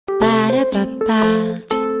Hey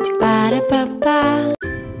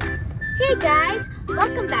guys,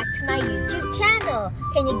 welcome back to my YouTube channel.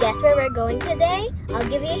 Can you guess where we're going today? I'll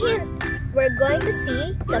give you a hint. We're going to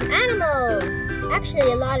see some animals.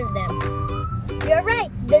 Actually, a lot of them. You're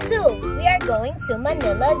right, the zoo. We are going to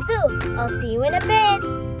Manila Zoo. I'll see you in a bit.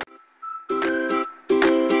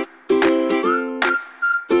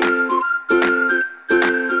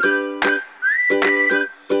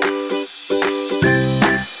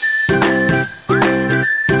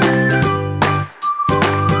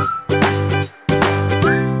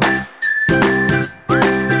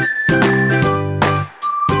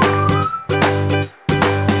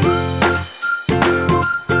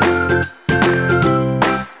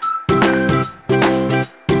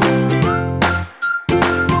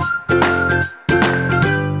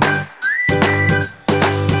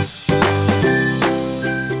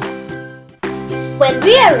 When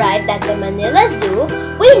we arrived at the Manila Zoo,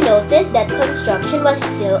 we noticed that construction was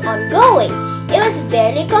still ongoing. It was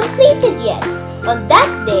barely completed yet. On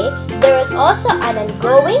that day, there was also an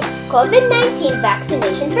ongoing COVID-19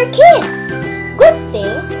 vaccination for kids. Good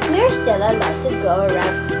thing we are still allowed to go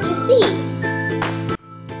around to see.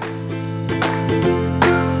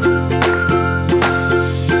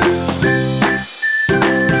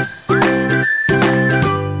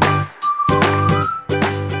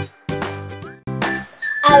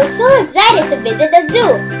 I was so excited to visit the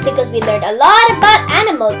zoo because we learned a lot about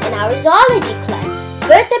animals in our zoology class.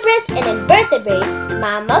 Vertebrates and invertebrates,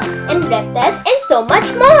 mammals and reptiles, and so much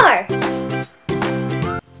more!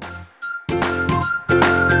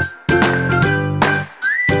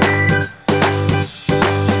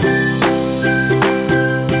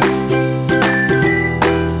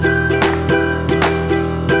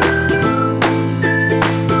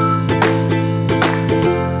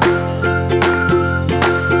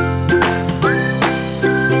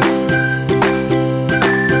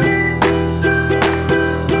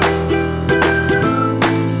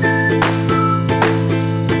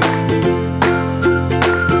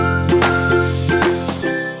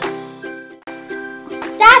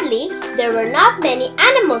 Sadly, there were not many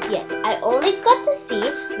animals yet. I only got to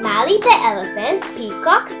see Mali the elephant,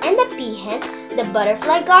 peacocks and the peahens, the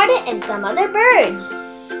butterfly garden, and some other birds.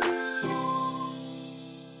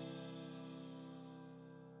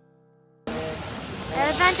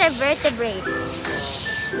 Elephants are vertebrates.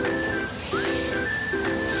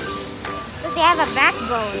 So they have a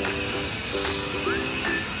backbone.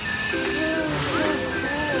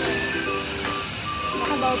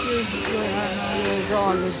 About your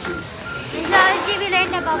zoology. In zoology, we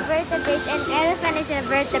learned about vertebrates, and elephant is a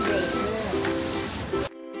vertebrate.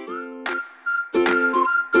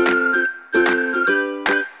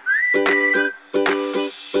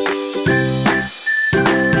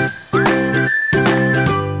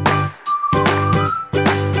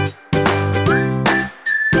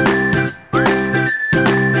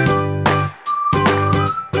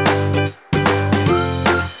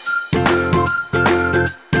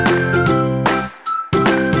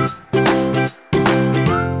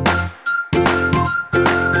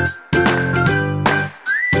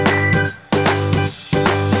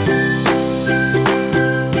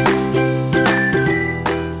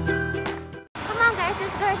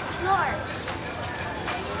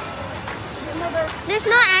 There's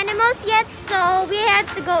no animals yet, so we have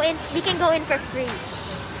to go in. We can go in for free.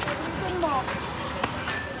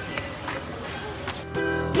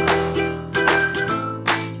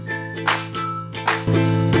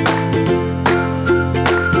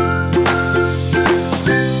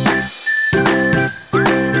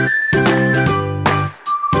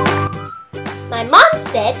 My mom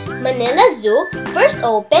said Manila Zoo first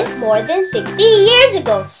opened more than 60 years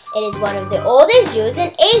ago. It is one of the oldest zoos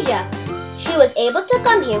in Asia. She was able to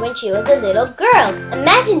come here when she was a little girl.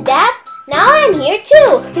 Imagine that! Now I'm here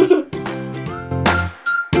too!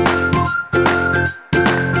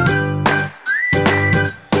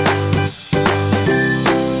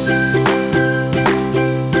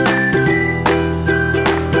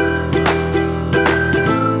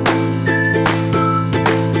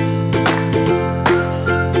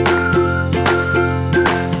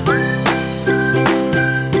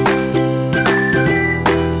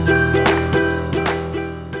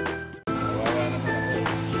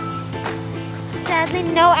 Sadly,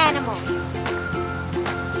 no animals.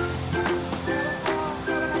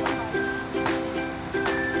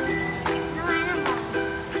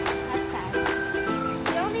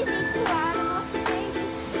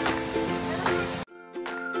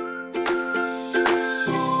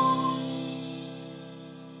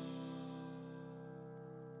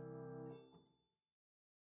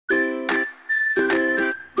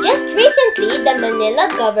 the Manila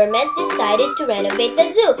government decided to renovate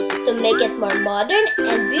the zoo to make it more modern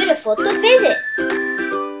and beautiful to visit.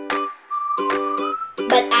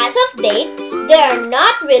 But as of date, there are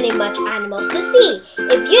not really much animals to see.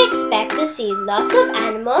 If you expect to see lots of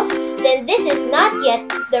animals, then this is not yet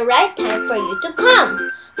the right time for you to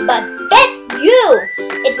come. But bet you,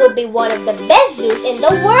 it will be one of the best zoos in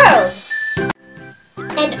the world.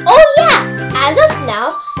 And oh yeah, as of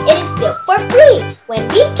now, it is still for free. When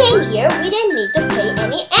we came here, we didn't need to pay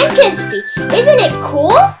any entrance fee. Isn't it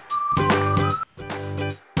cool?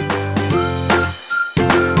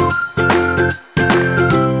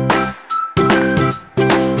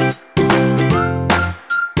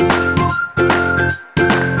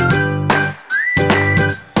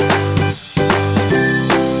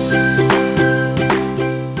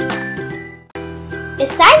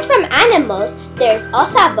 Aside from animals, there is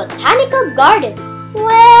also a botanical garden.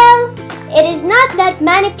 Well, it is not that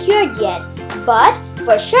manicured yet, but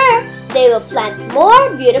for sure, they will plant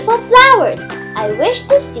more beautiful flowers. I wish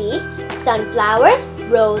to see sunflowers,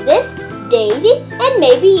 roses, daisies, and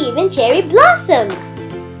maybe even cherry blossoms.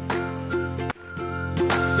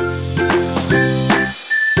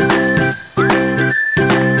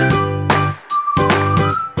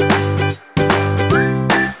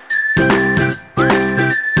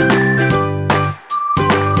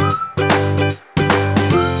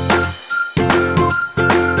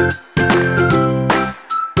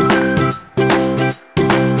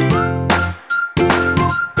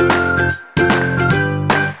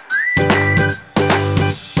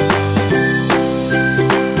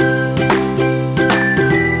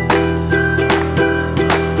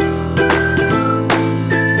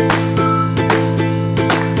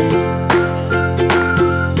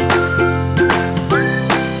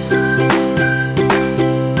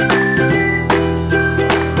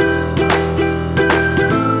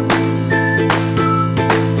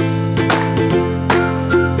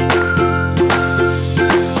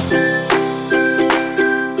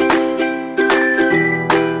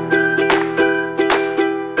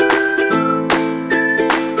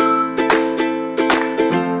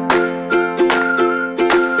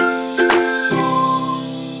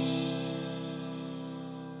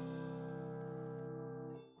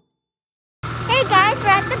 Hey guys, we're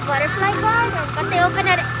at the butterfly garden, but they open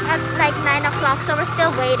at like 9 o'clock, so we're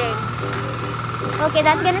still waiting. Okay,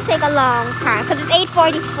 that's gonna take a long time because it's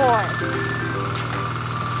 8:44.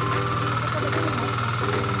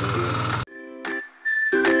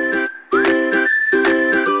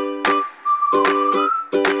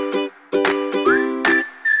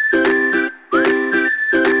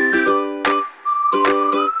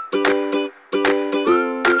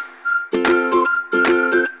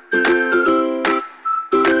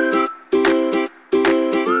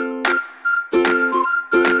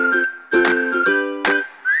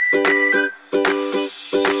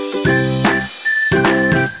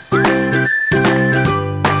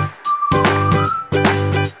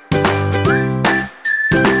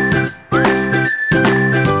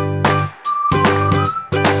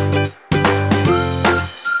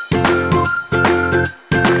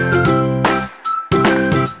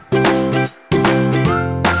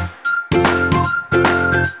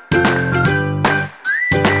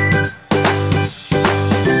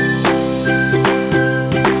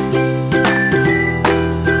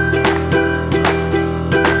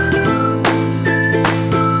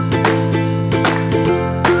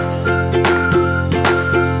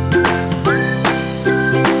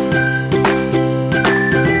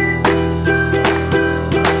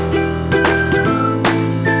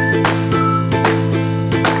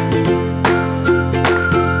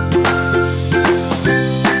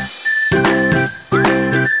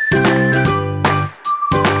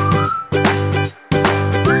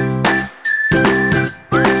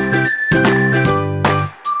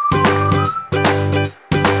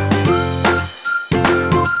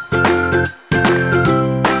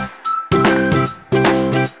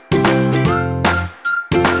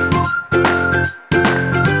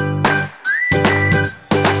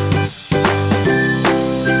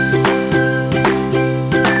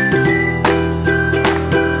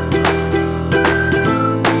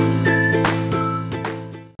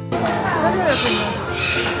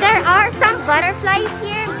 There are some butterflies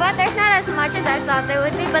here, but there's not as much as I thought there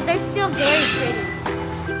would be, but they're still very pretty.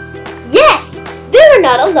 Yes, there are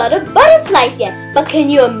not a lot of butterflies yet, but can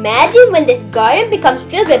you imagine when this garden becomes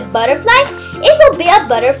filled with butterflies? It will be a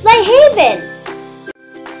butterfly haven.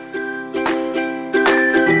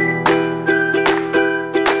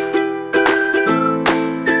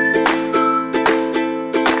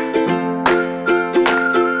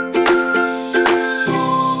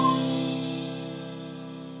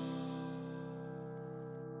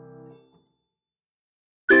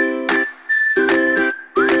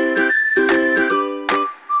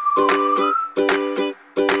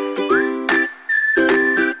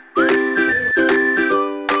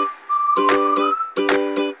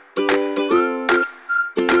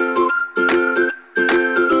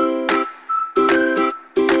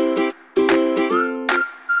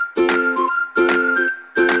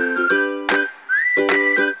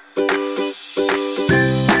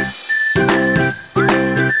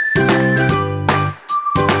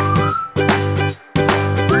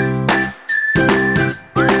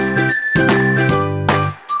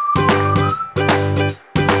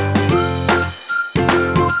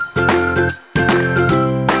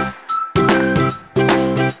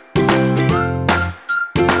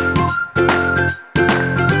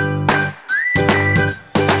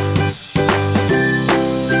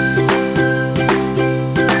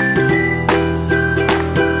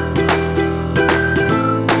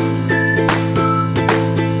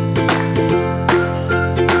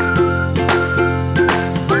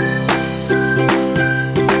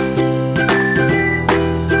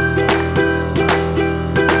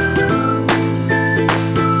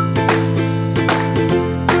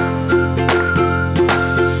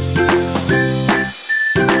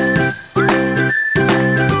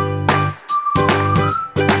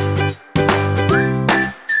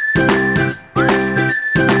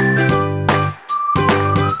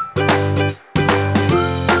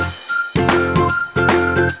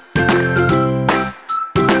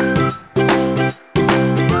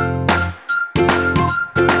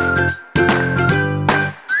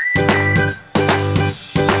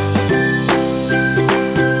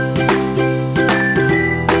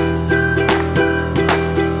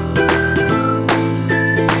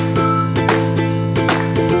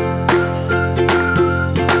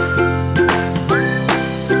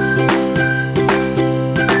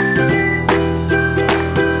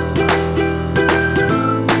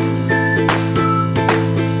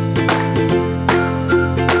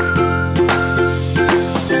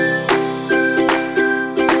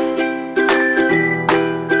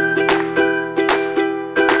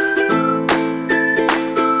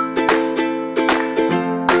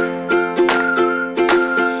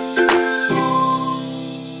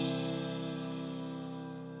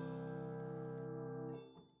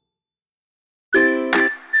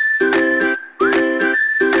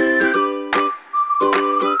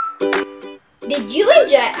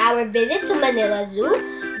 our visit to Manila Zoo?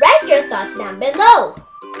 Write your thoughts down below.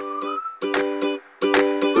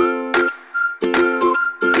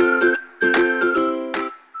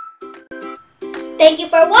 Thank you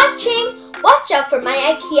for watching! Watch out for my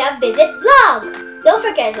IKEA visit vlog! Don't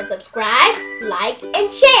forget to subscribe, like,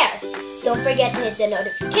 and share! Don't forget to hit the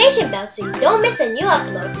notification bell so you don't miss a new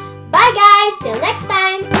upload. Bye guys! Till next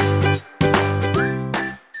time!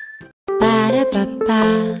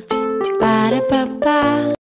 Ba-da-ba-ba, ba-da-ba-ba.